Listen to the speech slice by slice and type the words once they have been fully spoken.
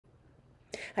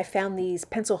I found these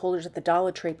pencil holders at the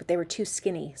Dollar Tree, but they were too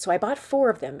skinny, so I bought 4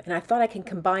 of them, and I thought I can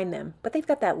combine them, but they've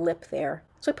got that lip there.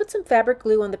 So I put some fabric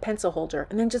glue on the pencil holder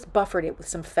and then just buffered it with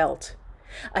some felt.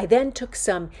 I then took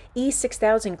some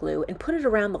E6000 glue and put it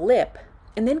around the lip,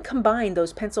 and then combined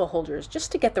those pencil holders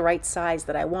just to get the right size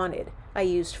that I wanted. I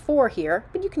used 4 here,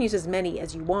 but you can use as many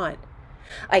as you want.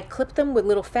 I clipped them with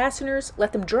little fasteners,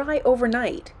 let them dry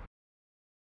overnight.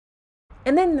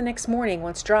 And then the next morning,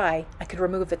 once dry, I could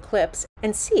remove the clips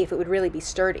and see if it would really be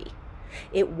sturdy.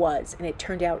 It was, and it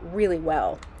turned out really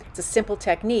well. It's a simple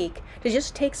technique to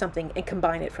just take something and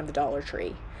combine it from the Dollar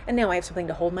Tree. And now I have something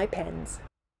to hold my pens.